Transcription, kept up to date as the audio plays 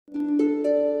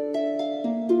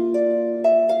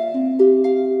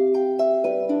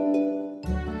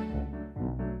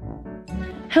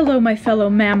Hello, my fellow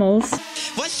mammals.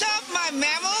 What's up, my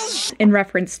mammals? In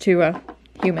reference to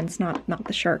humans, not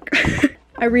the shark.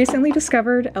 I recently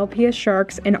discovered LPS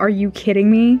sharks, and are you kidding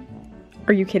me?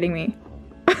 Are you kidding me?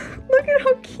 Look at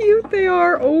how cute they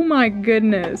are. Oh my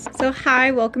goodness. So hi,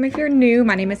 welcome if you're new.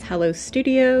 My name is Hello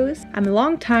Studios. I'm a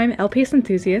longtime LPS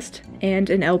enthusiast and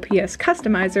an LPS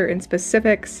customizer in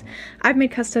specifics. I've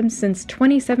made customs since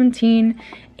 2017,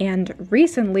 and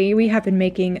recently we have been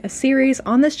making a series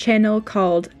on this channel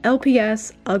called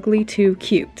LPS Ugly to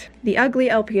Cute. The ugly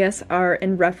LPS are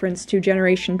in reference to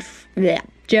Generation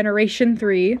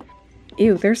 3.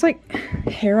 Ew, there's like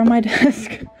hair on my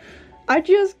desk. I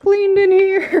just cleaned in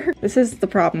here. This is the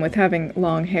problem with having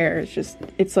long hair.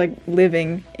 It's like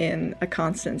living in a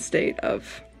constant state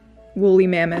of woolly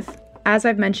mammoth. As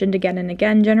I've mentioned again and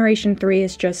again, Generation 3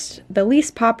 is just the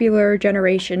least popular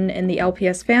generation in the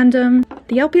LPS fandom.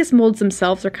 The LPS molds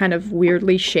themselves are kind of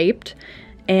weirdly shaped,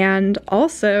 and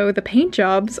also the paint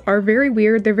jobs are very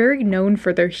weird. They're very known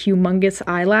for their humongous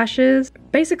eyelashes.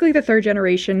 Basically, the third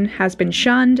generation has been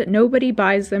shunned. Nobody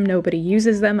buys them, nobody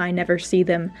uses them. I never see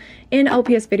them in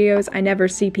LPS videos. I never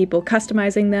see people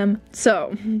customizing them.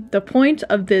 So the point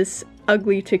of this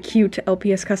ugly to cute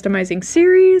LPS customizing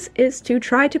series is to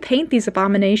try to paint these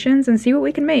abominations and see what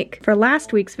we can make. For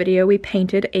last week's video, we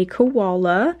painted a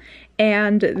koala,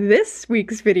 and this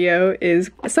week's video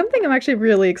is something I'm actually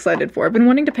really excited for. I've been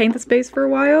wanting to paint this base for a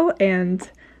while, and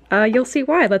you'll see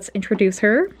why. Let's introduce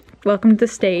her. Welcome to the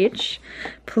stage.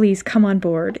 Please come on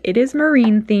board. It is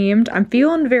marine themed. I'm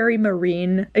feeling very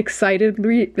marine excited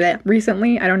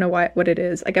recently. I don't know what it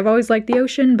is. Like, I've always liked the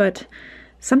ocean, but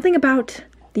something about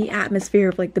the atmosphere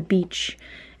of like the beach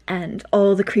and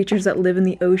all the creatures that live in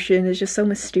the ocean is just so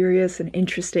mysterious and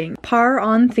interesting. Par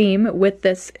on theme with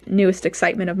this newest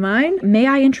excitement of mine, may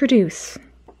I introduce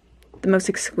the most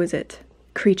exquisite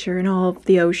creature in all of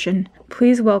the ocean.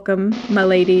 Please welcome my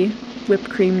lady,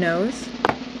 Whipcream Nose.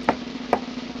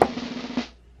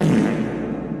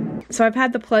 So I've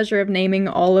had the pleasure of naming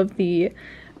all of the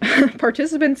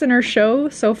participants in our show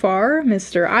so far.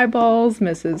 Mr. Eyeballs,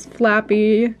 Mrs.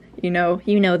 Flappy, you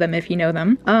know them if you know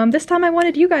them. This time I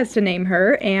wanted you guys to name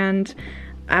her, and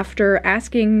after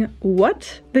asking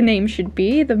what the name should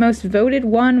be, the most voted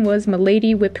one was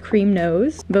Milady Whipcream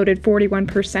Nose, voted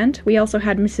 41%. We also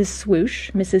had Mrs.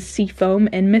 Swoosh, Mrs. Seafoam,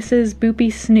 and Mrs.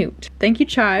 Boopy Snoot. Thank you,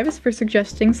 Chives, for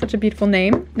suggesting such a beautiful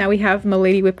name. Now we have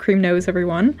Milady Whipcream Nose,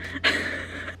 everyone.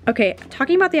 Okay,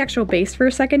 talking about the actual base for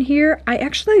a second here, I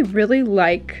actually really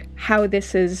like how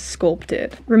this is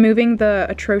sculpted. Removing the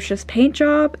atrocious paint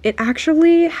job, it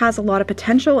actually has a lot of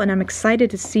potential, and I'm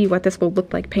excited to see what this will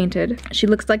look like painted. She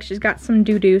looks like she's got some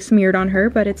doo-doo smeared on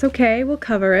her, but it's okay, we'll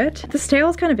cover it. This tail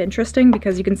is kind of interesting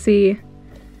because you can see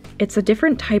it's a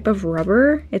different type of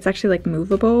rubber. It's actually like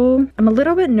movable. I'm a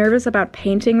little bit nervous about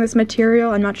painting this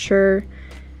material. I'm not sure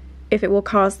if it will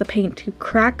cause the paint to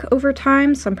crack over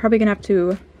time, so I'm probably gonna have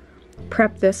to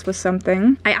prep this with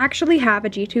something. I actually have a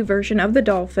G2 version of the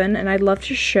Dolphin, and I'd love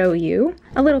to show you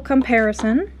a little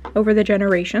comparison over the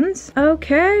generations.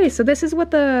 Okay, so this is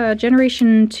what the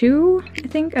Generation 2,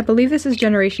 I believe this is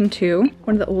Generation 2,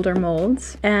 one of the older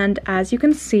molds. And as you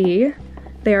can see,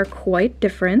 they are quite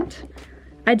different.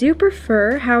 I do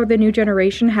prefer how the new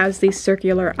generation has these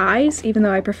circular eyes, even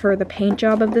though I prefer the paint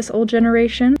job of this old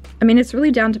generation. I mean, it's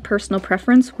really down to personal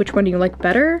preference, which one do you like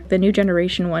better. The new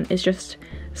generation one is just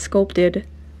sculpted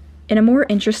in a more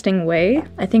interesting way.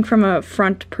 I think from a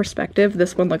front perspective,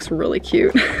 this one looks really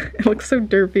cute. It looks so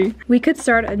derpy. We could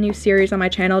start a new series on my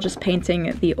channel just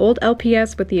painting the old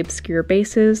LPS with the obscure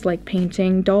bases, like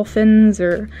painting dolphins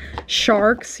or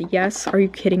sharks. Yes, are you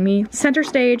kidding me? Center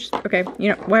stage. Okay, you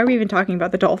know, why are we even talking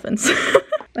about the dolphins?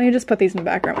 Let me just put these in the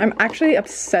background. I'm actually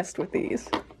obsessed with these.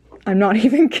 I'm not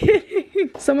even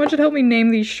kidding. Someone should help me name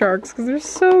these sharks because they're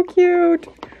so cute.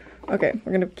 Okay,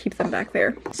 we're gonna keep them back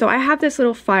there. So I have this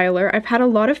little filer. I've had a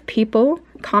lot of people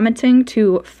commenting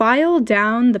to file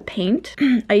down the paint.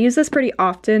 I use this pretty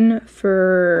often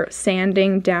for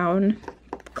sanding down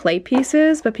clay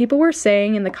pieces, but people were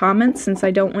saying in the comments, since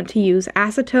I don't want to use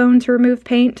acetone to remove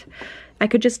paint, I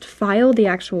could just file the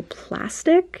actual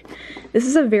plastic. This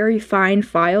is a very fine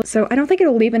file, so I don't think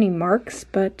it'll leave any marks,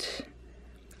 but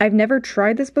I've never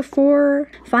tried this before.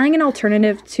 Finding an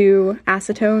alternative to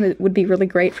acetone would be really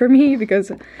great for me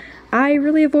because I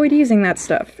really avoid using that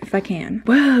stuff if I can.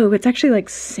 Whoa, it's actually like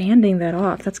sanding that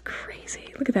off. That's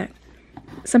crazy. Look at that.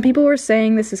 Some people were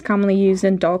saying this is commonly used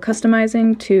in doll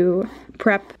customizing to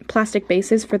prep plastic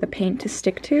bases for the paint to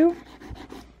stick to.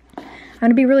 I'm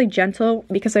gonna be really gentle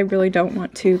because I really don't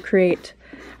want to create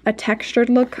a textured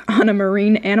look on a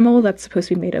marine animal that's supposed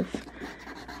to be made of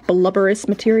blubberous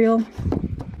material.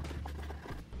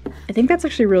 I think that's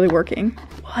actually really working.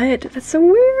 What? That's so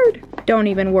weird. Don't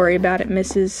even worry about it,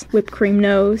 Mrs. Whipcream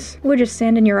Nose. We'll just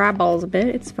sand in your eyeballs a bit.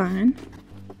 It's fine.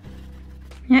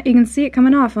 Yeah, you can see it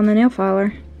coming off on the nail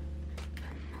filer.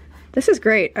 This is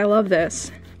great. I love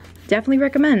this. Definitely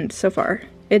recommend so far.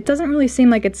 It doesn't really seem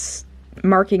like it's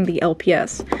marking the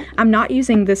LPS. I'm not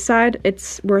using this side.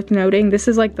 It's worth noting. This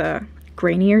is like the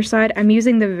grainier side. I'm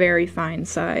using the very fine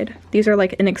side. These are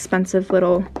like inexpensive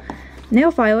little nail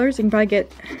filers you can probably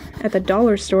get at the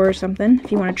dollar store or something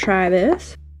if you want to try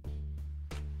this.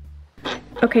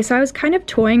 Okay, so I was kind of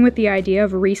toying with the idea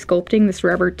of re-sculpting this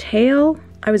rubber tail.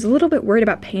 I was a little bit worried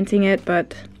about painting it,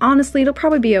 but honestly, it'll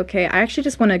probably be okay. I actually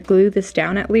just want to glue this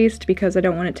down at least because I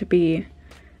don't want it to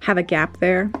have a gap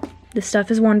there. This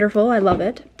stuff is wonderful. I love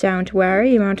it. Don't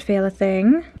worry, you won't feel a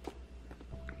thing.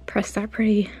 Press that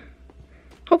pretty.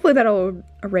 Hopefully that'll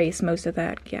erase most of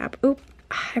that gap. Oop.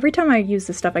 Every time I use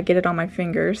this stuff, I get it on my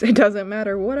fingers. It doesn't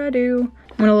matter what I do.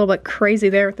 I went a little bit crazy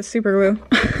there with the super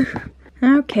glue.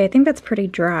 Okay, I think that's pretty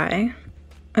dry.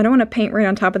 I don't want to paint right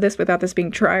on top of this without this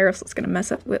being dry, or else it's going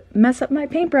to mess up my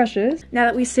paintbrushes. Now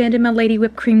that we sanded my lady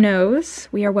Whipcream Nose,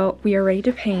 we are ready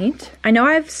to paint. I know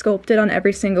I've sculpted on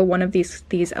every single one of these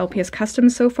LPS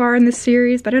customs so far in this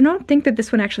series, but I don't think that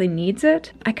this one actually needs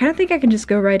it. I kind of think I can just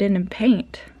go right in and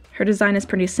paint. Her design is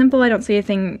pretty simple. I don't see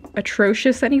anything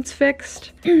atrocious that needs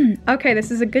fixed. Okay, this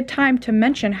is a good time to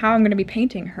mention how I'm going to be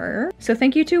painting her. So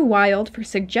thank you to Wild for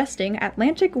suggesting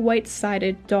Atlantic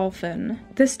White-Sided Dolphin.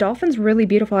 This dolphin's really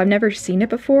beautiful. I've never seen it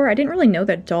before. I didn't really know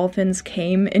that dolphins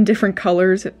came in different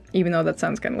colors, even though that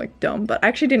sounds kind of like dumb, but I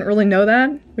actually didn't really know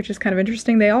that, which is kind of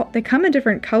interesting. They come in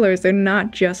different colors. They're not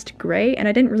just gray, and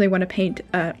I didn't really want to paint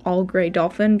an all gray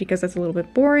dolphin because that's a little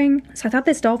bit boring. So I thought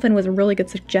this dolphin was a really good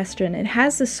suggestion. It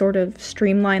has this sort of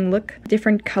streamlined look,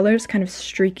 different colors kind of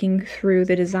streaking through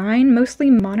the design, mostly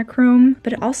monochrome,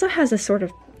 but it also has a sort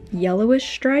of yellowish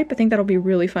stripe. I think that'll be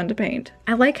really fun to paint.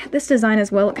 I like this design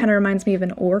as well. It kind of reminds me of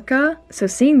an orca. So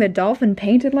seeing the dolphin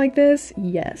painted like this,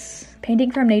 yes.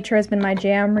 Painting from nature has been my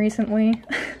jam recently.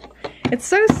 It's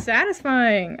so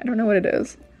satisfying. I don't know what it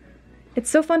is. It's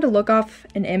so fun to look off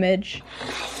an image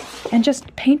and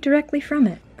just paint directly from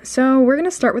it. So we're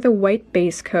gonna start with a white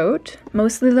base coat.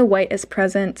 Mostly the white is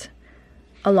present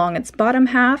along its bottom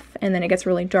half, and then it gets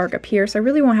really dark up here, so I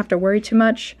really won't have to worry too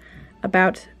much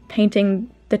about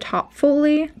painting the top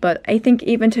fully, but I think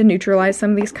even to neutralize some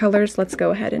of these colors, let's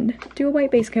go ahead and do a white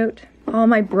base coat. All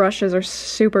my brushes are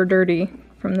super dirty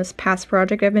from this past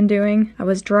project I've been doing. I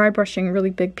was dry brushing really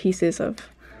big pieces of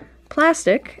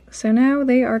plastic, so now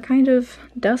they are kind of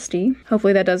dusty.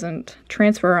 Hopefully that doesn't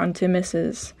transfer onto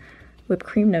Mrs.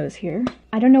 Whipcream Nose here.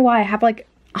 I don't know why I have like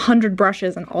 100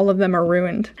 brushes and all of them are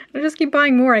ruined. I just keep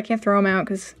buying more. I can't throw them out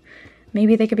because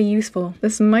maybe they could be useful.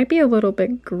 This might be a little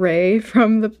bit gray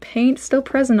from the paint still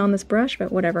present on this brush, but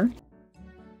whatever.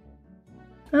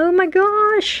 Oh my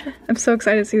gosh! I'm so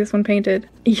excited to see this one painted.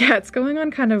 Yeah, it's going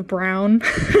on kind of brown.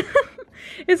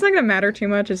 It's not gonna matter too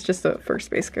much, it's just the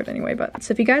first base coat anyway, but.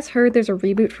 So if you guys heard, there's a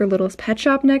reboot for Littlest Pet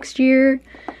Shop next year.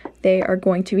 They are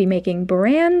going to be making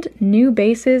brand new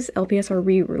bases. LPS are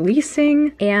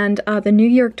re-releasing, and the New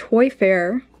York Toy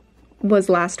Fair was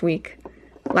last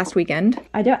weekend.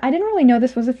 I didn't really know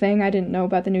this was a thing. I didn't know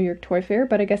about the New York Toy Fair,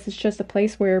 but I guess it's just a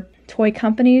place where toy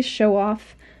companies show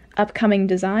off upcoming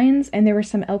designs, and there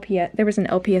was an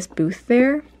LPS booth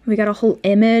there. We got a whole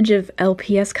image of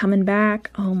LPS coming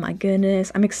back. Oh my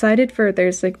goodness. I'm excited for,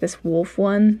 there's like this wolf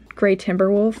one, Gray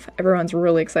Timber Wolf. Everyone's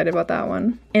really excited about that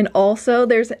one. And also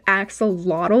there's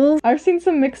axolotls. I've seen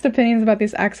some mixed opinions about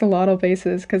these axolotl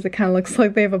bases because it kind of looks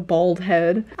like they have a bald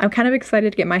head. I'm kind of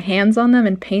excited to get my hands on them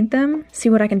and paint them.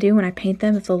 See what I can do when I paint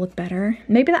them, if they'll look better.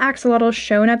 Maybe the axolotls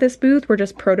shown at this booth were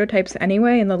just prototypes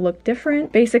anyway and they'll look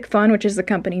different. Basic Fun, which is the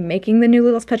company making the new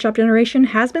Littlest Pet Shop generation,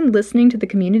 has been listening to the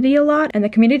community a lot, and the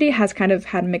community has kind of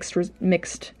had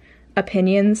mixed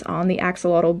opinions on the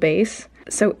axolotl base.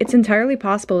 So it's entirely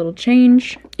possible it'll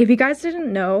change. If you guys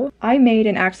didn't know, I made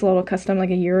an axolotl custom like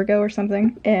a year ago or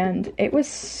something, and it was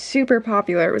super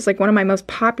popular. It was like one of my most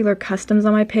popular customs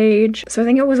on my page. So I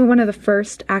think it was one of the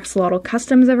first axolotl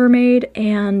customs ever made,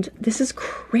 and this is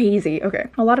crazy. Okay,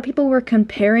 a lot of people were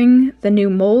comparing the new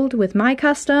mold with my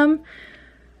custom.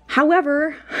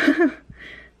 However,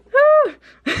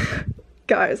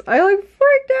 guys, I like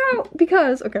freaked out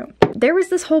because, okay, there was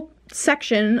this whole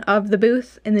section of the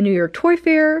booth in the New York Toy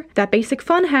Fair that Basic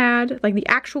Fun had, like the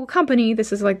actual company.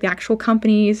 This is like the actual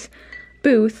company's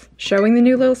booth showing the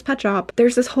new Littlest Pet Shop.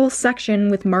 There's this whole section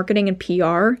with marketing and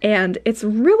PR, and it's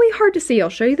really hard to see. I'll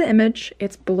show you the image.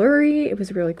 It's blurry. It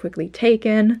was really quickly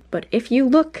taken, but if you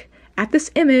look at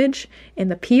this image in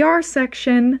the PR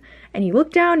section, and you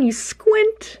look down, you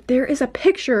squint, there is a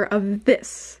picture of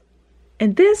this.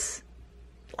 And this,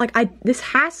 like, this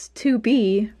has to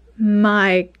be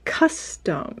my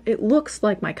custom. It looks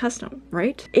like my custom,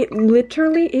 right? It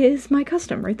literally is my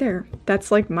custom right there.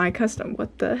 That's like my custom.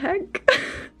 What the heck?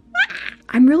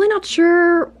 I'm really not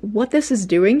sure what this is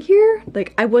doing here.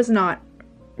 Like, I was not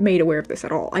made aware of this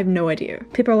at all. I have no idea.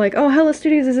 People are like, oh, Hello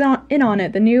Studios is in on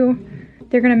it.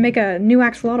 They're gonna make a new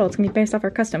axolotl. It's gonna be based off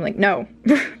our custom. Like, no,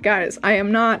 guys, I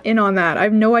am not in on that. I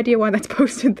have no idea why that's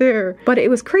posted there. But it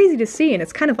was crazy to see, and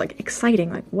it's kind of like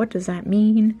exciting. Like, what does that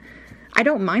mean? I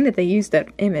don't mind that they used that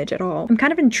image at all. I'm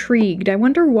kind of intrigued. I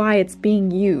wonder why it's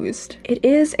being used. It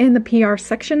is in the PR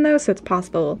section though, so it's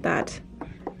possible that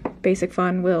Basic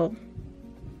Fun will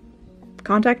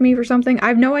contact me for something. I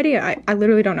have no idea. I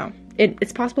literally don't know.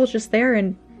 It's possible it's just there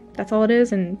and that's all it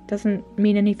is and doesn't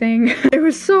mean anything. It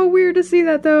was so weird to see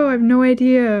that though. I have no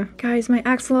idea. Guys, my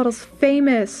axolotl's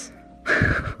famous.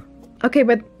 Okay,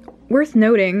 but worth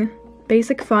noting,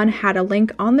 Basic Fun had a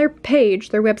link on their page,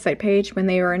 their website page, when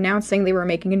they were announcing they were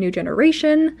making a new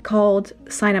generation called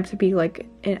sign up to be like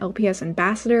an LPS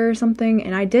ambassador or something,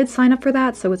 and I did sign up for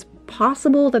that, so it's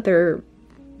possible that they're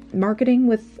marketing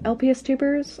with LPS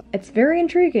tubers. It's very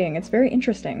intriguing. It's very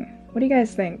interesting. What do you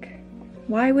guys think?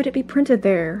 Why would it be printed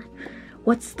there?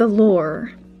 What's the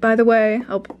lore? By the way,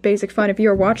 Basic Fun, if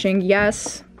you're watching,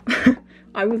 yes,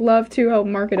 I would love to help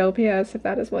market LPS if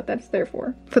that is what that's there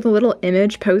for. For the little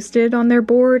image posted on their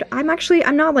board, I'm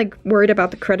not like worried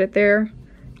about the credit there.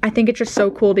 I think it's just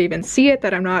so cool to even see it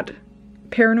that I'm not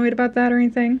paranoid about that or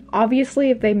anything. Obviously,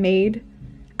 if they made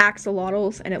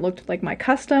axolotls and it looked like my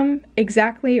custom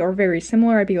exactly or very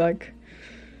similar, I'd be like,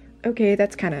 okay,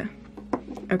 that's kind of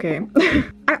okay.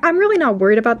 I'm really not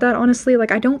worried about that, honestly.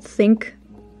 Like, I don't think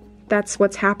that's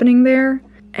what's happening there.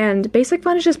 And Basic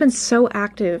Fun has just been so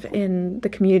active in the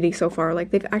community so far.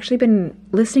 Like, they've actually been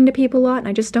listening to people a lot, and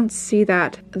I just don't see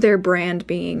that their brand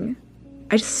being...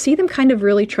 I just see them kind of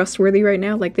really trustworthy right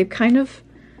now. Like, they've kind of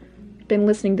been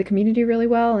listening to the community really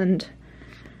well, and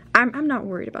I'm not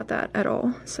worried about that at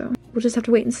all. So we'll just have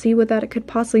to wait and see what that could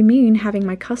possibly mean, having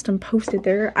my custom posted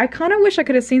there. I kind of wish I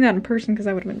could have seen that in person because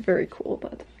that would have been very cool,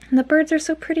 but... And the birds are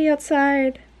so pretty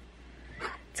outside.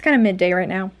 It's kind of midday right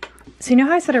now. So you know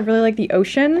how I said I really like the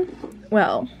ocean?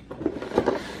 Well,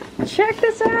 check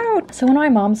this out! So one of my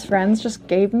mom's friends just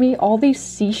gave me all these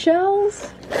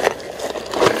seashells.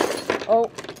 Oh.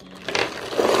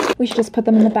 We should just put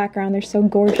them in the background, they're so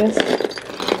gorgeous.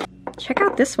 Check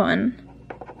out this one.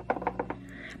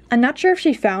 I'm not sure if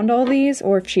she found all these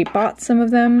or if she bought some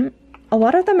of them. A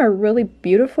lot of them are really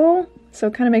beautiful, so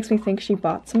it kind of makes me think she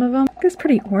bought some of them. This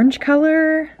pretty orange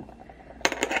color.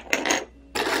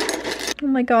 Oh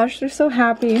my gosh, they're so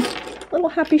happy. Little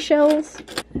happy shells.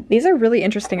 These are really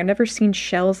interesting. I've never seen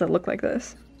shells that look like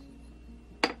this.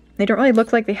 They don't really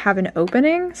look like they have an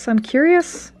opening, so I'm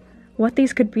curious what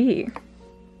these could be.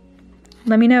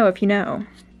 Let me know if you know.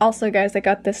 Also, guys, I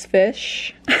got this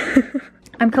fish.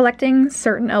 I'm collecting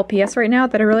certain LPS right now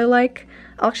that I really like.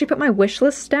 I'll actually put my wish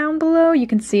list down below. You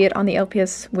can see it on the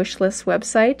LPS wish list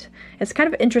website. It's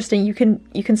kind of interesting. You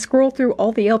can scroll through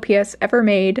all the LPS ever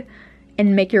made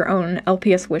and make your own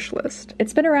LPS wish list.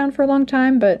 It's been around for a long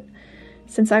time, but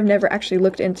since I've never actually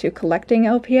looked into collecting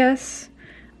LPS,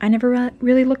 I never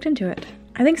really looked into it.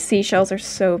 I think seashells are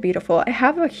so beautiful. I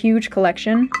have a huge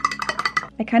collection.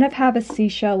 I kind of have a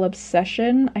seashell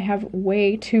obsession. I have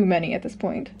way too many at this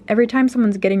point. Every time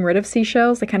someone's getting rid of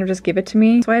seashells, they kind of just give it to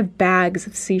me. So I have bags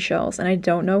of seashells and I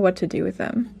don't know what to do with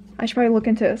them. I should probably look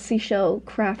into seashell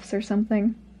crafts or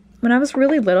something. When I was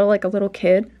really little, like a little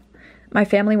kid, my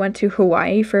family went to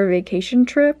Hawaii for a vacation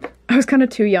trip. I was kind of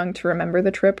too young to remember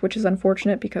the trip, which is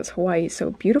unfortunate because Hawaii is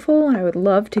so beautiful and I would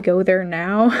love to go there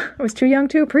now. I was too young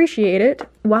to appreciate it.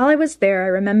 While I was there, I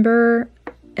remember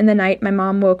in the night my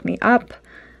mom woke me up.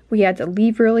 We had to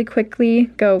leave really quickly,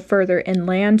 go further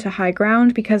inland to high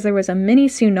ground because there was a mini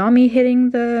tsunami hitting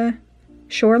the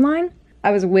shoreline.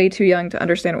 I was way too young to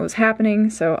understand what was happening,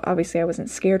 so obviously I wasn't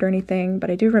scared or anything,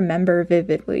 but I do remember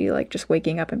vividly like just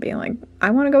waking up and being like,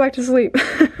 I want to go back to sleep,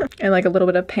 and like a little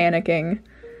bit of panicking.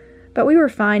 But we were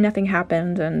fine, nothing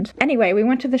happened, and anyway, we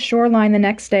went to the shoreline the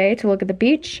next day to look at the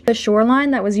beach. The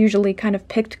shoreline that was usually kind of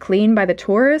picked clean by the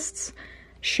tourists,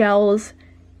 shells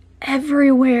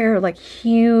everywhere, like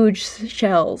huge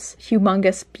shells,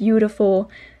 humongous, beautiful,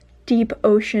 deep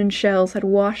ocean shells had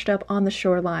washed up on the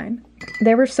shoreline.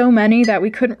 There were so many that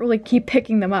we couldn't really keep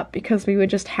picking them up because we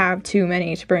would just have too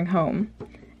many to bring home.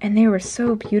 And they were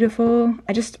so beautiful.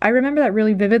 I remember that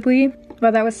really vividly,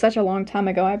 but that was such a long time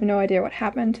ago. I have no idea what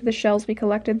happened to the shells we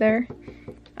collected there.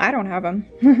 I don't have them.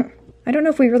 I don't know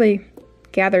if we really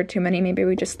gathered too many. Maybe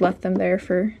we just left them there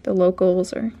for the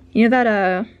locals, or you know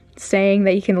that saying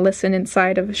that you can listen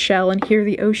inside of a shell and hear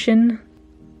the ocean?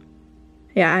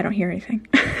 Yeah, I don't hear anything.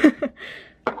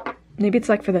 Maybe it's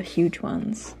like for the huge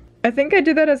ones. I think I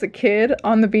did that as a kid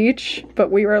on the beach,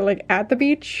 but we were like at the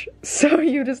beach, so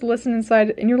you just listen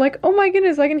inside and you're like, oh my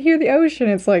goodness, I can hear the ocean.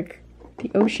 It's like,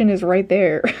 the ocean is right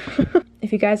there.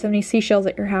 If you guys have any seashells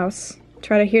at your house,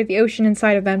 try to hear the ocean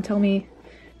inside of them. Tell me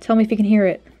if you can hear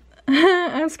it.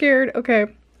 I'm scared. Okay.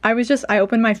 I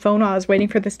opened my phone while I was waiting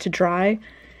for this to dry,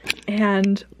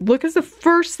 and look at the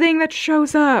first thing that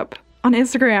shows up on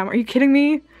Instagram. Are you kidding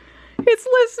me? It's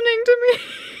listening to me.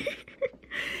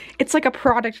 It's like a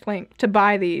product link to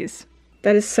buy these.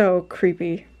 That is so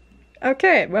creepy.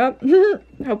 Okay, well,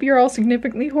 hope you're all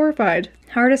significantly horrified.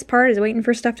 Hardest part is waiting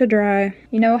for stuff to dry.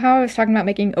 You know how I was talking about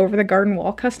making over the garden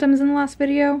wall customs in the last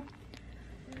video?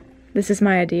 This is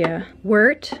my idea.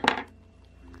 Wirt,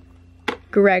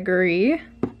 Gregory,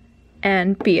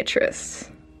 and Beatrice.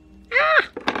 Ah!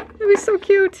 That'd be so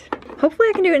cute. Hopefully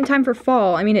I can do it in time for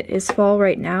fall. I mean, it is fall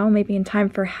right now, maybe in time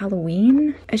for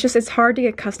Halloween. It's hard to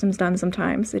get customs done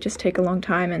sometimes. They just take a long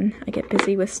time and I get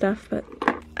busy with stuff, but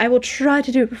I will try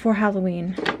to do it before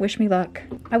Halloween. Wish me luck.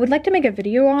 I would like to make a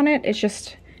video on it.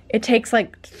 It takes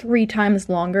like 3 times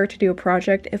longer to do a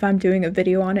project if I'm doing a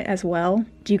video on it as well.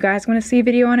 Do you guys want to see a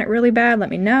video on it really bad? Let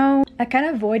me know. I kind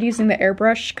of avoid using the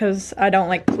airbrush because I don't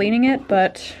like cleaning it,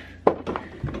 but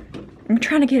I'm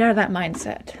trying to get out of that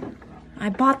mindset. I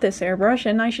bought this airbrush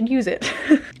and I should use it.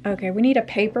 Okay, we need a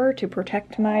paper to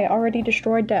protect my already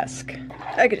destroyed desk.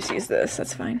 I could just use this,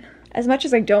 that's fine. As much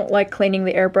as I don't like cleaning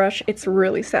the airbrush, it's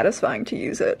really satisfying to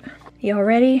use it. Y'all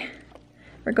ready?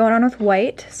 We're going on with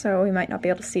white, so we might not be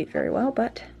able to see it very well,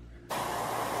 but...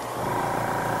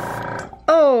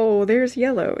 Oh, there's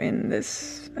yellow in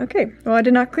this. Okay, well I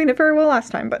did not clean it very well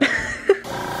last time, but...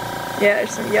 Yeah,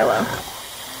 there's some yellow.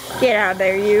 Get out of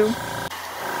there, you.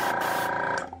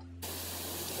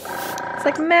 It's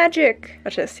like magic.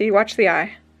 Watch this, see, watch the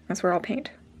eye. That's where I'll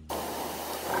paint.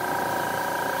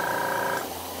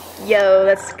 Yo,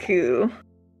 that's cool.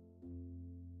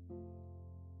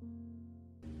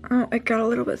 Oh, it got a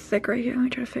little bit thick right here. Let me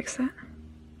try to fix that.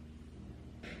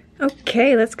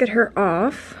 Okay, let's get her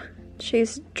off.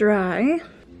 She's dry.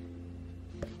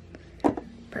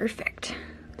 Perfect.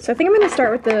 So I think I'm gonna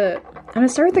start with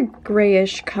the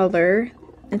grayish color.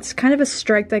 It's kind of a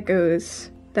stripe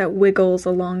that wiggles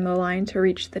along the line to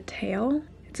reach the tail.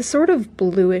 It's a sort of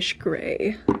bluish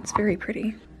gray. It's very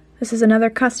pretty. This is another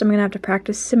custom I'm gonna have to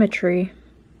practice symmetry.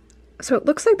 So it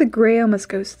looks like the gray almost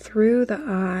goes through the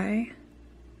eye.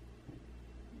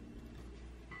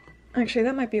 Actually,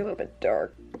 that might be a little bit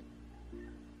dark.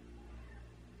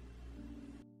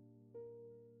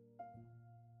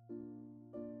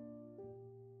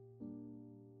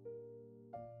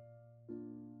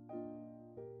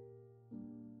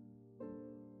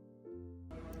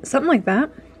 Something like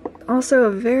that. Also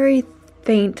a very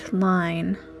faint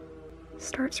line.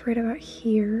 Starts right about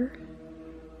here.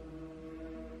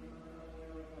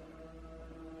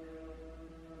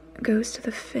 Goes to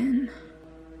the fin.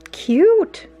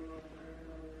 Cute!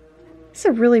 It's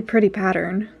a really pretty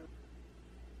pattern.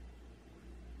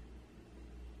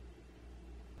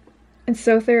 It's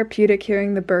so therapeutic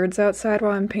hearing the birds outside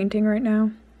while I'm painting right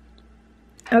now.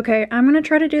 Okay, I'm gonna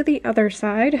try to do the other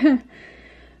side.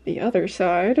 The other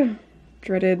side.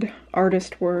 Dreaded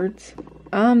artist words.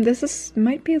 This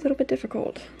might be a little bit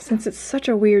difficult since it's such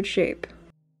a weird shape.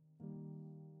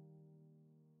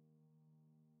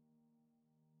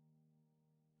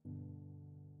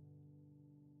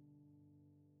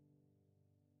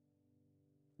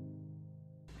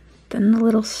 Then the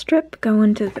little strip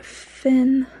going to the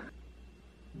fin.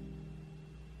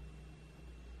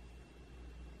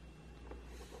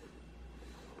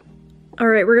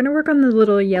 Alright, we're gonna work on the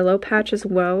little yellow patch as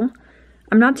well.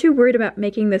 I'm not too worried about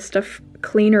making this stuff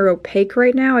clean or opaque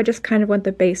right now. I just kind of want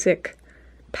the basic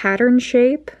pattern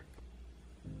shape.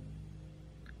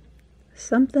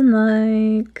 Something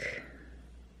like...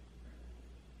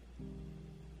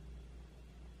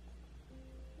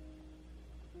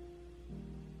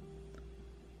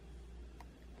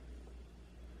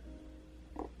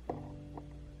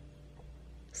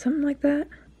 something like that.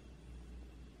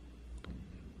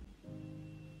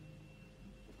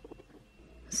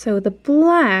 So the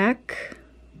black,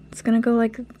 it's gonna go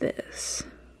like this.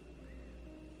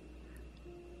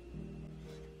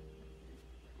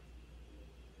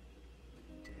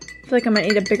 I feel like I might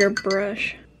need a bigger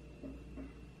brush.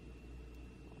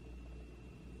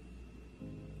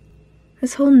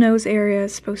 This whole nose area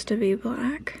is supposed to be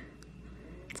black.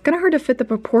 It's kind of hard to fit the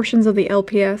proportions of the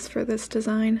LPS for this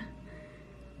design.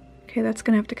 Okay, that's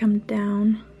gonna have to come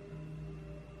down.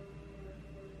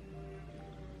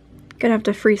 Gonna have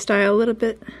to freestyle a little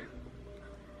bit.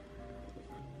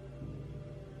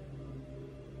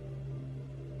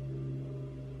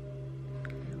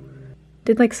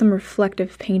 Did like some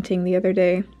reflective painting the other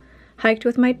day. Hiked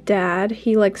with my dad.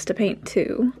 He likes to paint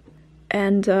too.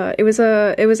 And it was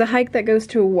a hike that goes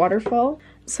to a waterfall.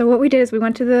 So what we did is we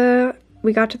got to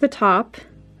the top,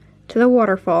 to the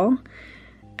waterfall,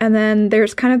 and then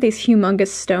there's kind of these humongous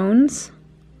stones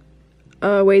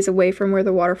ways away from where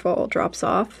the waterfall drops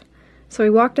off. So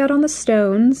we walked out on the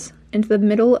stones into the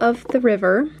middle of the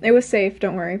river. It was safe,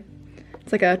 don't worry.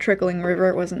 It's like a trickling river.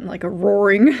 It wasn't like a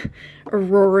roaring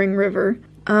river.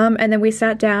 And then we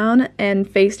sat down and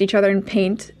faced each other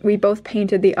and we both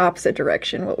painted the opposite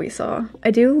direction what we saw. I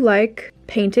do like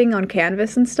painting on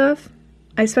canvas and stuff.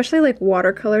 I especially like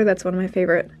watercolor, that's one of my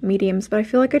favorite mediums, but I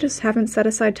feel like I just haven't set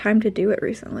aside time to do it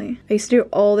recently. I used to do it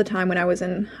all the time when I was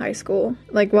in high school.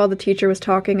 Like while the teacher was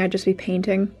talking, I'd just be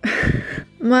painting.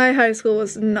 My high school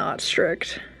was not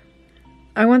strict.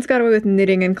 I once got away with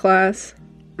knitting in class.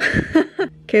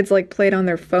 Kids like played on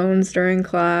their phones during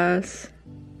class.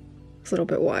 It's a little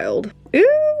bit wild.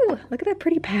 Ooh, look at that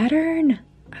pretty pattern.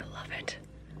 I love it.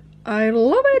 I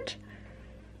love it.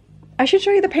 I should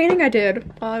show you the painting I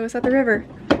did while I was at the river.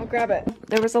 I'll grab it.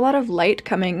 There was a lot of light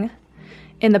coming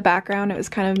in the background. It was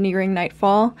kind of nearing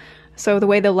nightfall. So the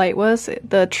way the light was,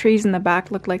 the trees in the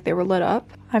back looked like they were lit up.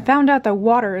 I found out that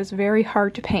water is very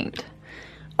hard to paint.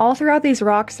 All throughout these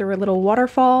rocks there were little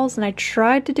waterfalls, and I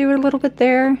tried to do it a little bit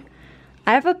there.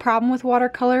 I have a problem with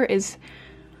watercolor is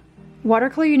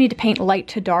watercolor you need to paint light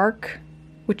to dark,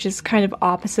 which is kind of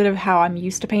opposite of how I'm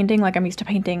used to painting. Like I'm used to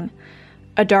painting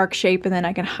a dark shape and then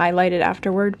I can highlight it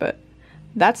afterward, but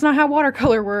that's not how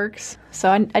watercolor works. So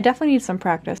I definitely need some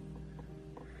practice.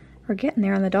 We're getting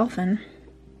there on the dolphin.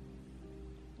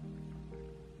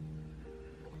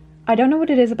 I don't know what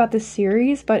it is about this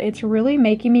series, but it's really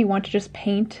making me want to just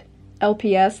paint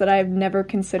LPS that I've never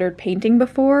considered painting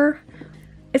before.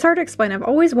 It's hard to explain. I've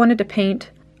always wanted to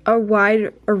paint a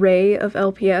wide array of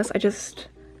LPS. I just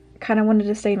kind of wanted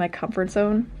to stay in my comfort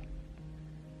zone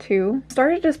too.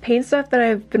 Started to just paint stuff that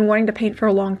I've been wanting to paint for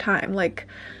a long time, like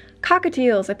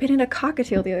cockatiels. I painted a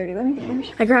cockatiel the other day. Let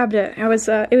me I grabbed it. It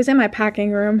was in my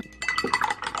packing room.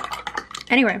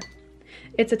 Anyway,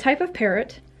 it's a type of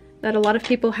parrot that a lot of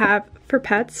people have for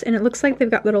pets, and it looks like they've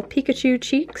got little Pikachu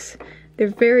cheeks. They're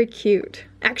very cute.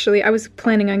 Actually, I was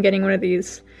planning on getting one of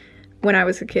these when I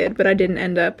was a kid, but I didn't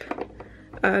end up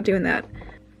doing that.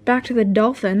 Back to the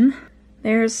dolphin.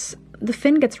 The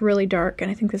fin gets really dark, and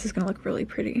I think this is gonna look really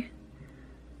pretty.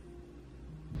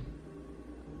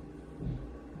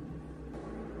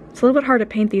 It's a little bit hard to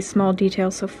paint these small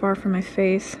details so far from my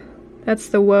face. That's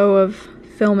the woe of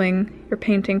filming your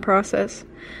painting process.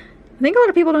 I think a lot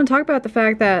of people don't talk about the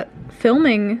fact that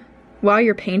filming while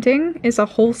you're painting is a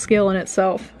whole skill in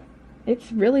itself.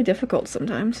 It's really difficult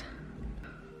sometimes.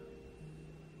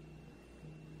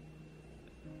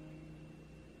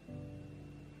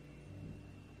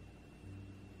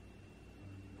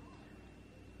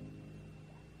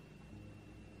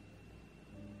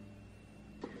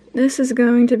 This is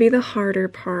going to be the harder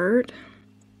part.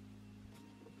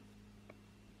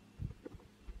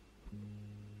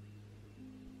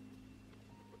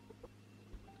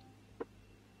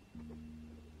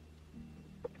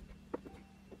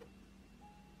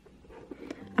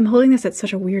 I'm holding this at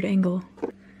such a weird angle.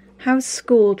 How's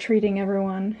school treating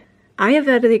everyone? I have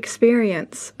had the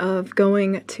experience of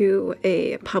going to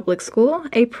a public school,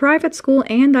 a private school,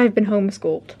 and I've been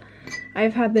homeschooled.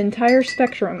 I've had the entire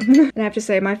spectrum. And I have to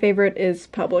say, my favorite is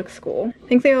public school. I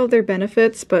think they all have their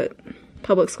benefits, but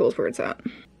public school is where it's at.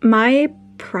 My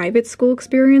private school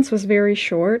experience was very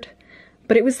short,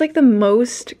 but it was like the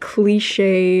most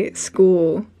cliche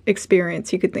school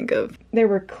experience you could think of. There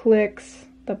were cliques,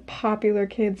 the popular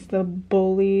kids, the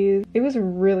bullies. It was a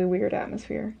really weird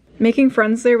atmosphere. Making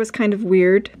friends there was kind of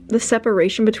weird. The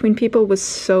separation between people was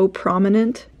so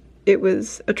prominent, it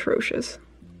was atrocious.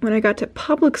 When I got to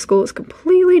public school, it was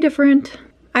completely different.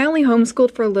 I only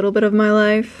homeschooled for a little bit of my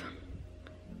life.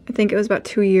 I think it was about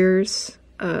 2 years.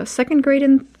 2nd grade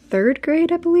and 3rd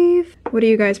grade, I believe. What do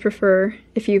you guys prefer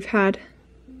if you've had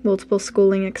multiple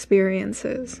schooling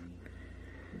experiences?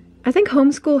 I think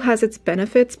homeschool has its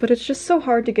benefits, but it's just so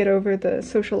hard to get over the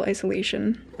social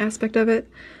isolation aspect of it.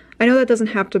 I know that doesn't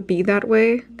have to be that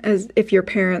way, as if your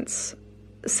parents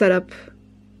set up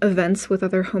events with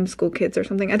other homeschool kids or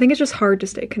something. I think it's just hard to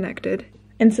stay connected.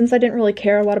 And since I didn't really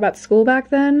care a lot about school back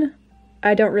then,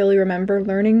 I don't really remember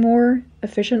learning more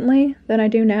efficiently than I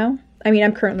do now. I mean,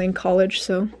 I'm currently in college,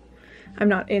 so I'm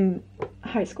not in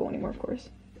high school anymore, of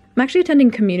course. I'm actually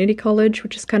attending community college,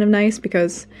 which is kind of nice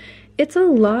because it's a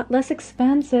lot less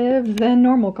expensive than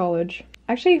normal college.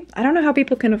 Actually, I don't know how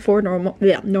people can afford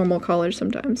normal college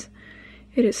sometimes.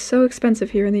 It is so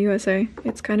expensive here in the USA.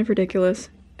 It's kind of ridiculous.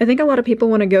 I think a lot of people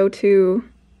want to go to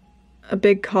a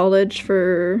big college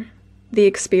for the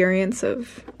experience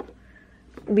of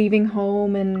leaving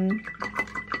home and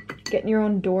getting your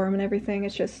own dorm and everything.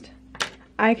 It's just,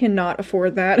 I cannot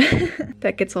afford that.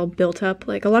 That gets all built up.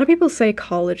 Like, a lot of people say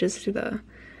college is the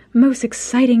most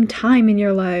exciting time in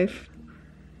your life.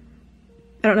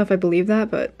 I don't know if I believe that,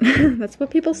 but that's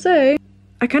what people say.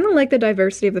 I kind of like the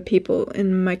diversity of the people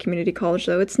in my community college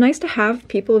though. It's nice to have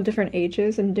people of different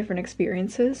ages and different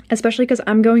experiences, especially because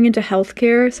I'm going into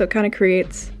healthcare, so it kind of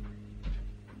creates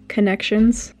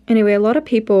connections. Anyway, a lot of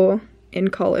people in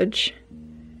college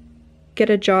get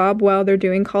a job while they're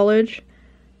doing college,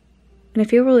 and I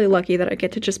feel really lucky that I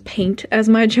get to just paint as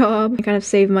my job and kind of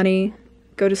save money,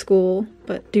 go to school,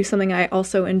 but do something I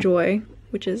also enjoy,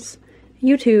 which is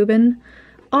YouTube and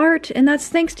art, and that's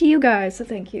thanks to you guys, so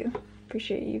thank you.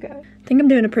 Appreciate you guys. I think I'm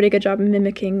doing a pretty good job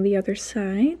mimicking the other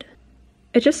side.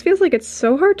 It just feels like it's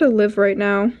so hard to live right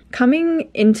now. Coming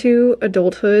into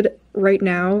adulthood right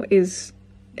now is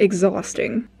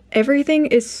exhausting. Everything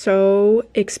is so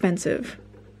expensive.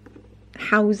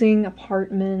 Housing,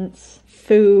 apartments,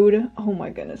 food. Oh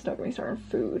my goodness, don't get me started on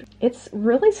food. It's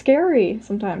really scary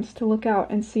sometimes to look out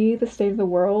and see the state of the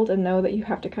world and know that you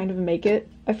have to kind of make it.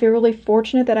 I feel really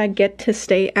fortunate that I get to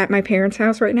stay at my parents'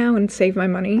 house right now and save my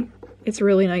money. It's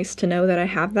really nice to know that I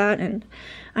have that, and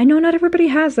I know not everybody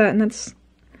has that, and that's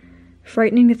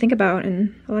frightening to think about,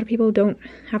 and a lot of people don't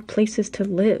have places to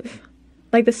live.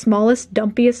 Like, the smallest,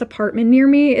 dumpiest apartment near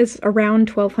me is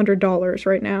around $1,200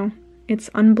 right now. It's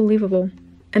unbelievable.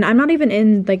 And I'm not even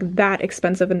in, like, that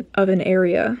expensive of an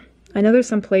area. I know there's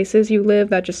some places you live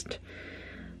that just,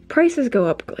 prices go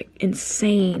up, like,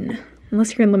 insane.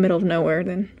 Unless you're in the middle of nowhere,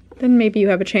 then maybe you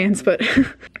have a chance, but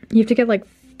you have to get, like,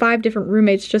 5 different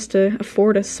roommates just to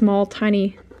afford a small,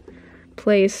 tiny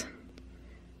place.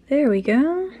 There we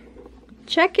go.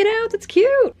 Check it out, it's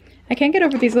cute! I can't get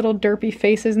over these little derpy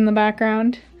faces in the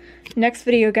background. Next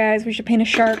video, guys, we should paint a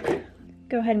shark.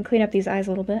 Go ahead and clean up these eyes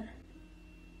a little bit.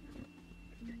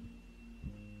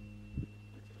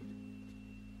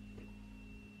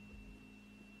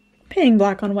 Painting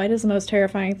black on white is the most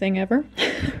terrifying thing ever.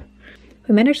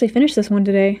 We might actually finish this one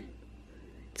today.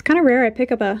 It's kind of rare I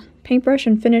pick up a paintbrush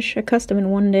and finish a custom in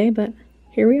one day, but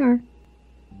here we are.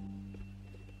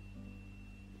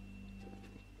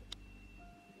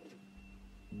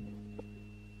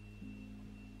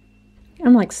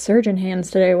 I'm like surgeon hands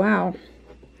today, wow.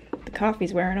 The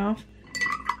coffee's wearing off.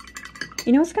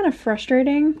 You know what's kind of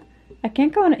frustrating? I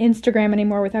can't go on Instagram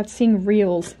anymore without seeing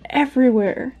reels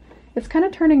everywhere. It's kind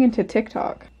of turning into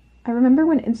TikTok. I remember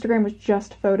when Instagram was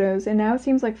just photos, and now it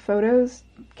seems like photos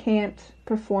can't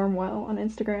perform well on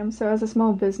Instagram. So as a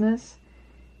small business,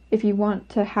 if you want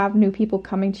to have new people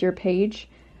coming to your page,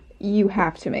 you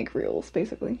have to make reels,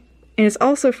 basically. And it's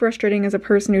also frustrating as a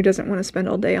person who doesn't want to spend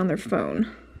all day on their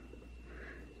phone,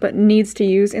 but needs to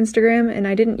use Instagram, and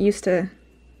I didn't used to,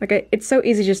 like, it's so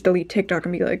easy to just delete TikTok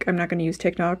and be like, I'm not going to use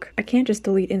TikTok. I can't just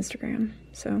delete Instagram,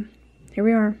 so here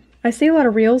we are. I see a lot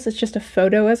of reels, it's just a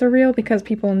photo as a reel because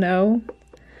people know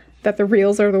that the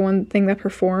reels are the one thing that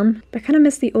perform. But I kind of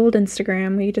miss the old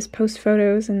Instagram where you just post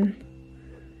photos and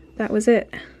that was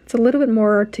it. It's a little bit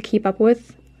more to keep up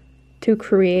with to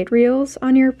create reels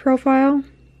on your profile.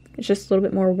 It's just a little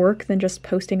bit more work than just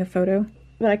posting a photo.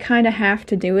 But I kind of have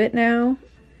to do it now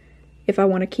if I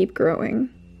want to keep growing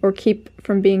or keep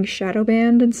from being shadow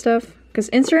banned and stuff. Because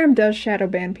Instagram does shadow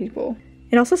ban people.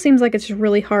 It also seems like it's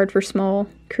really hard for small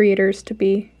creators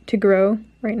to grow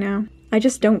right now. I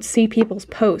just don't see people's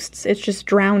posts. It's just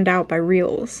drowned out by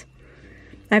reels.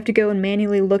 I have to go and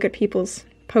manually look at people's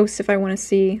posts if I want to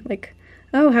see, like,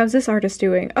 oh, how's this artist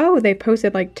doing? Oh, they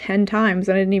posted like 10 times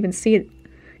and I didn't even see it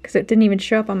because it didn't even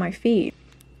show up on my feed.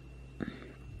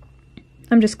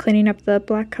 I'm just cleaning up the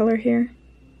black color here.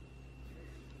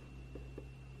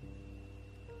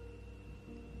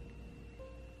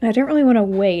 I don't really want to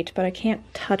wait, but I can't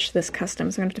touch this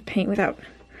custom, so I'm going to have to paint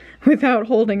without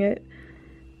holding it.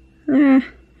 I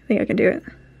think I can do it.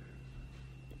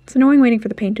 It's annoying waiting for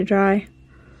the paint to dry.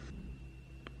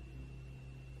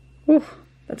 Ooh,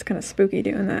 that's kind of spooky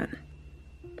doing that.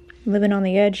 Living on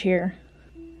the edge here.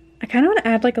 I kind of want to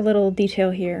add like a little detail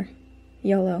here.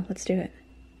 YOLO, let's do it.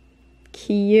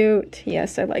 Cute.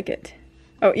 Yes, I like it.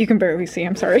 Oh, you can barely see,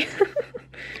 I'm sorry.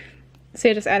 See,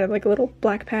 I just added like a little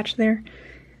black patch there.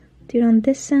 Do it on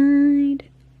this side.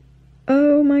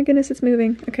 Oh my goodness, it's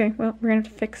moving. Okay, well, we're gonna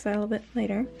have to fix that a little bit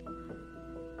later.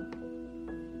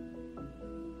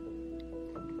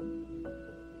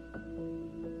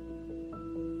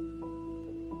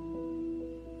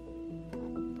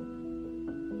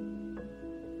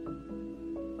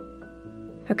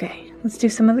 Okay, let's do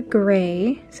some of the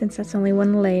gray, since that's only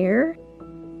one layer.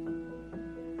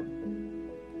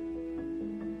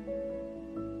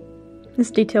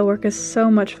 This detail work is so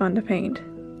much fun to paint.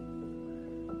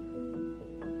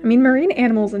 I mean, marine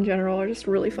animals in general are just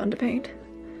really fun to paint.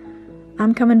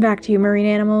 I'm coming back to you, marine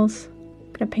animals.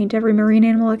 I'm gonna paint every marine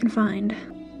animal I can find.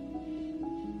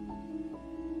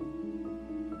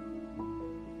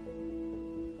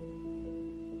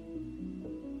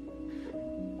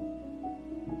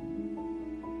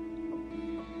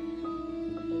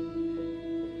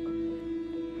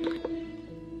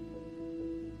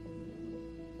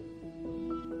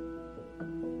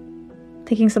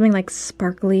 Taking something like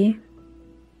sparkly.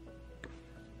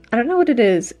 I don't know what it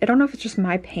is. I don't know if it's just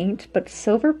my paint, but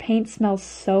silver paint smells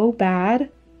so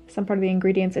bad. Some part of the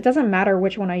ingredients. It doesn't matter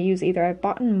which one I use either. I've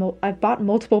bought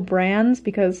multiple brands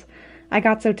because I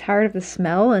got so tired of the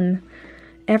smell, and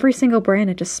every single brand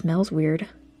it just smells weird.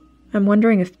 I'm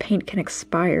wondering if paint can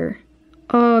expire.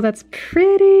 Oh, that's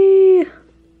pretty.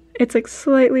 It's like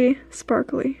slightly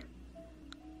sparkly.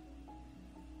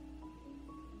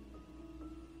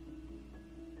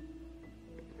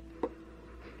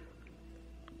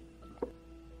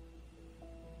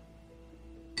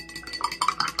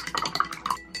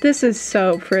 This is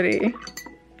so pretty.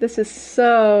 This is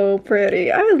so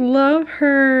pretty. I love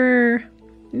her.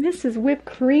 Mrs.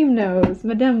 Whipcream Nose,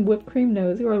 Madame Whipcream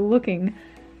Nose, you are looking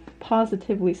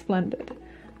positively splendid.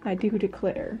 I do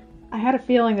declare. I had a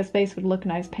feeling this face would look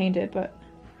nice painted, but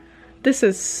this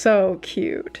is so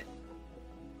cute.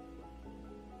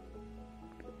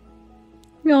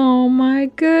 Oh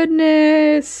my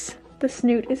goodness. The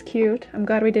snoot is cute. I'm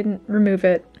glad we didn't remove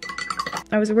it.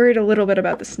 I was worried a little bit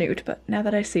about the snoot, but now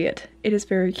that I see it, it is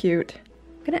very cute.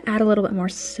 I'm gonna add a little bit more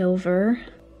silver.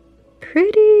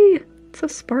 Pretty! It's so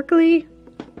sparkly.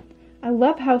 I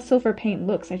love how silver paint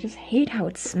looks. I just hate how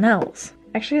it smells.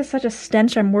 Actually, it's such a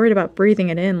stench, I'm worried about breathing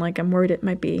it in. Like, I'm worried it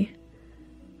might be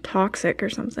toxic or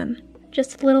something.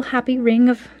 Just a little happy ring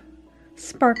of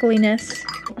sparkliness.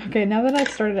 Okay, now that I've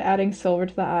started adding silver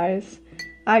to the eyes,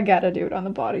 I gotta do it on the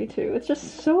body too. It's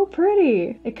just so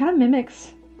pretty. It kind of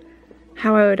mimics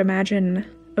how I would imagine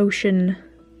ocean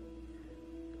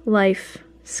life,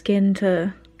 skin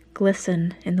to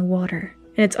glisten in the water.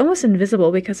 And it's almost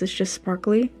invisible because it's just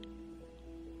sparkly.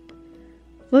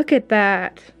 Look at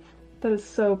that. That is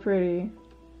so pretty.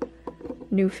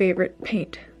 New favorite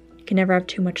paint. You can never have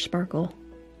too much sparkle.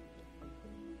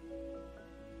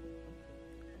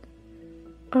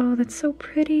 Oh, that's so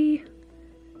pretty.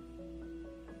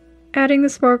 Adding the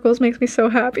sparkles makes me so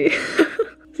happy.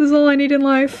 This is all I need in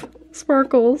life.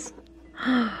 Sparkles.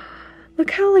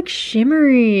 Look how like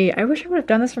shimmery. I wish I would have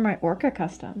done this for my Orca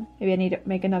custom. Maybe I need to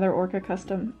make another Orca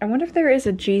custom. I wonder if there is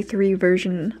a G3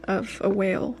 version of a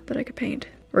whale that I could paint.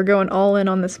 We're going all in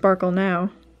on the sparkle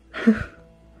now.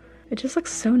 It just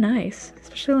looks so nice,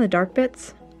 especially on the dark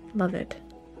bits. Love it.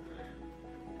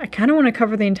 I kind of want to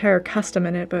cover the entire custom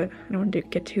in it, but I don't want to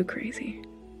get too crazy.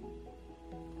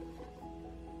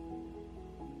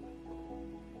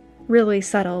 Really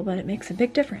subtle, but it makes a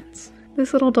big difference.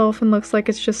 This little dolphin looks like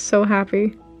it's just so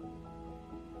happy.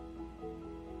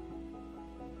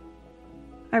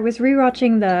 I was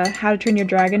rewatching the How to Train Your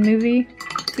Dragon movie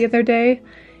the other day,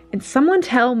 and someone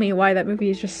tell me why that movie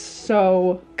is just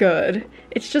so good.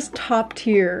 It's just top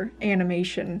tier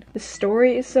animation. The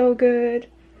story is so good.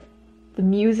 The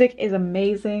music is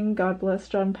amazing. God bless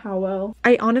John Powell.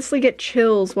 I honestly get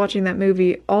chills watching that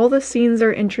movie. All the scenes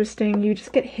are interesting. You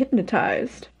just get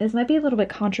hypnotized. This might be a little bit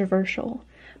controversial,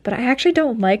 but I actually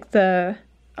don't like the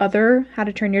other How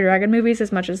to Train Your Dragon movies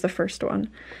as much as the first one.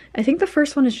 I think the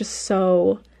first one is just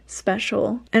so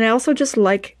special. And I also just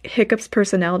like Hiccup's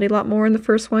personality a lot more in the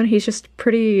first one. He's just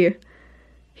pretty...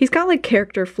 He's got like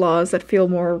character flaws that feel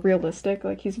more realistic.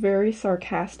 Like he's very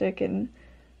sarcastic and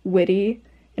witty.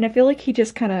 And I feel like he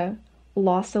just kind of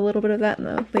lost a little bit of that in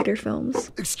the later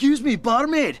films. Excuse me,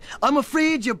 barmaid. I'm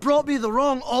afraid you brought me the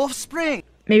wrong offspring.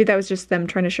 Maybe that was just them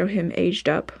trying to show him aged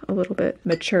up a little bit,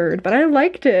 matured. But I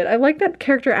liked it. I liked that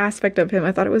character aspect of him.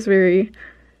 I thought it was very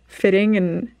fitting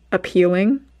and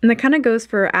appealing. And that kind of goes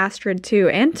for Astrid too,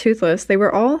 and Toothless. They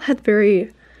were all had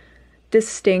very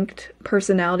distinct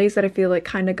personalities that I feel like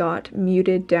kind of got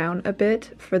muted down a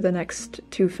bit for the next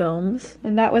two films.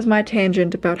 And that was my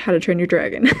tangent about How to Train Your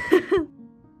Dragon.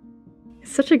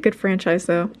 It's such a good franchise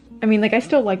though. I mean, like I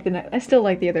still like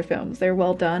the other films. They're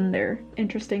well done, they're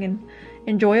interesting and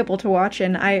enjoyable to watch,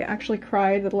 and I actually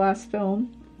cried at the last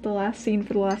film. The last scene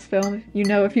for the last film, you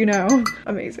know if you know.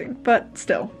 Amazing, but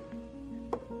still.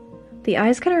 The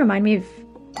eyes kind of remind me of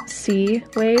sea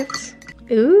waves.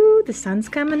 Ooh, the sun's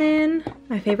coming in.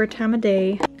 My favorite time of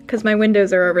day. because my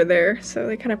windows are over there, so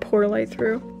they kind of pour light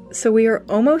through. So we are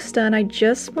almost done. I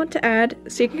just want to add,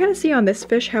 so you can kind of see on this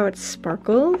fish how it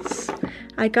sparkles.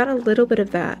 I got a little bit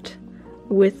of that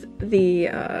with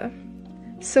the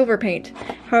silver paint.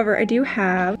 However, I do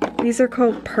have, these are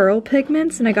called pearl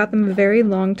pigments, and I got them a very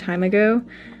long time ago.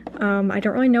 I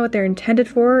don't really know what they're intended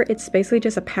for. It's basically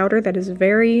just a powder that is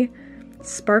very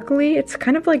sparkly. It's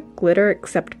kind of like glitter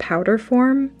except powder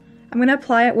form. I'm gonna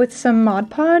apply it with some Mod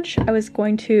Podge. I was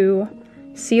going to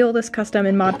seal this custom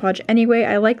in Mod Podge anyway.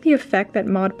 I like the effect that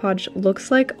Mod Podge looks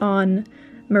like on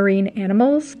marine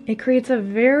animals. It creates a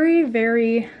very,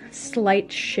 very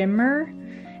slight shimmer.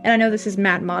 And I know this is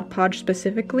matte Mod Podge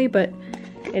specifically, but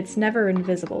it's never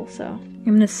invisible, so. I'm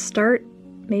gonna start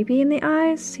maybe in the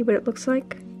eyes, see what it looks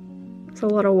like. There's a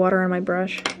lot of water on my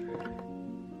brush.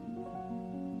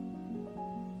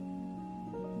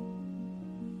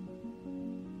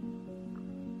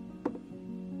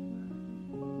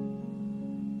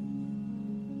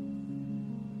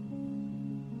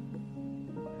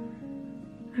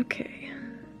 Okay.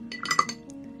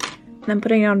 And I'm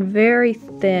putting it on very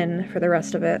thin for the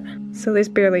rest of it. So there's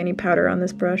barely any powder on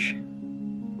this brush.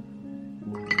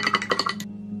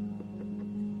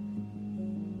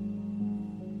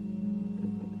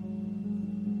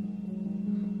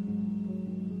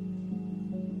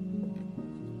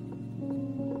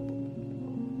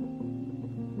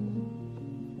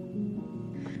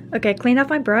 Okay, cleaned off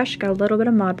my brush, got a little bit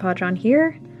of Mod Podge on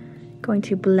here. Going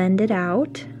to blend it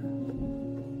out.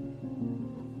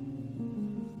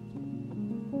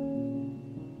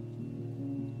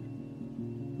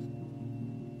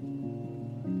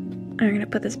 I'm gonna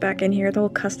put this back in here. The whole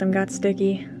custom got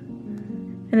sticky.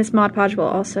 And this Mod Podge will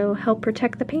also help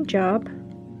protect the paint job.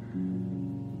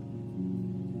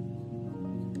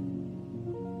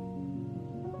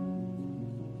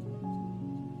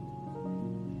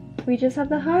 We just have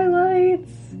the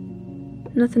highlights.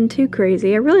 Nothing too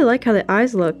crazy. I really like how the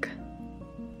eyes look.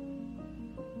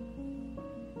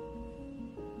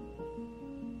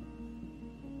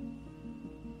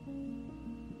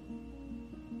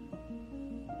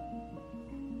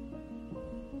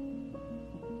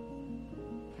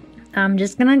 I'm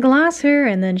just gonna gloss her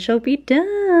and then she'll be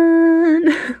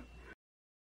done.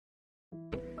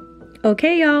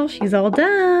 Okay, y'all, she's all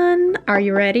done. Are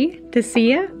you ready to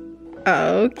see ya?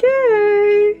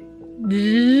 Okay.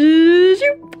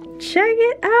 Check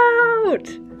it out.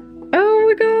 Oh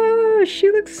my gosh, she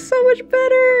looks so much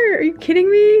better. Are you kidding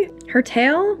me? Her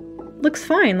tail looks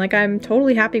fine. Like, I'm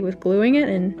totally happy with gluing it,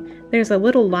 and there's a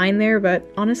little line there, but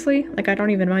honestly, like, I don't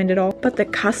even mind at all. But the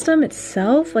custom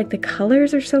itself, like, the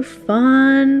colors are so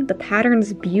fun. The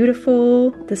pattern's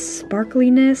beautiful. The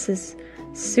sparkliness is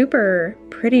super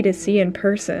pretty to see in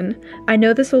person. I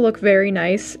know this will look very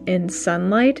nice in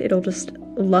sunlight. It'll just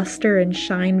luster and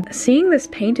shine. Seeing this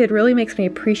painted really makes me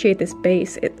appreciate this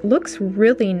base. It looks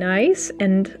really nice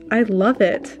and I love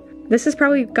it. This has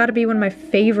probably got to be one of my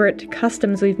favorite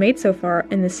customs we've made so far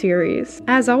in the series.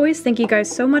 As always, thank you guys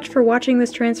so much for watching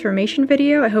this transformation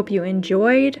video. I hope you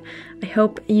enjoyed. I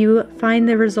hope you find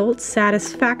the results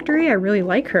satisfactory. I really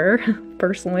like her,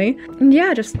 personally. And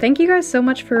yeah, just thank you guys so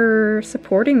much for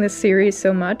supporting this series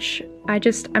so much.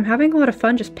 I'm having a lot of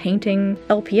fun just painting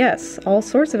LPS, all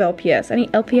sorts of LPS. Any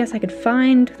LPS I could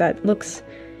find that looks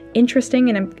interesting,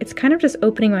 and it's kind of just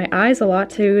opening my eyes a lot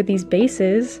to these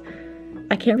bases.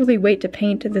 I can't really wait to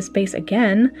paint this base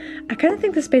again. I kind of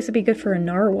think this base would be good for a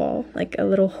narwhal, like a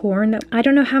little horn. I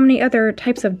don't know how many other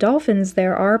types of dolphins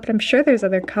there are, but I'm sure there's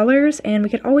other colors, and we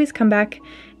could always come back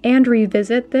and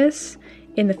revisit this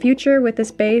in the future with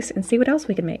this base and see what else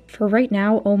we can make. For right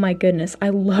now, oh my goodness, I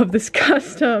love this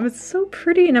custom. It's so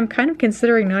pretty, and I'm kind of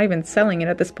considering not even selling it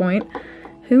at this point.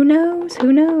 Who knows?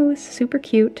 Who knows? Super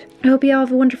cute. I hope you all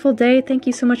have a wonderful day. Thank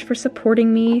you so much for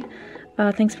supporting me.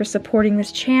 Thanks for supporting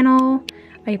this channel.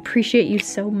 I appreciate you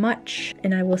so much,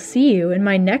 and I will see you in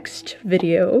my next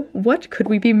video. What could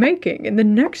we be making in the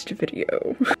next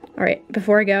video? Alright,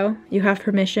 before I go, you have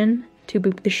permission to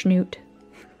boop the schnoot.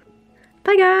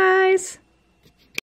 Bye guys!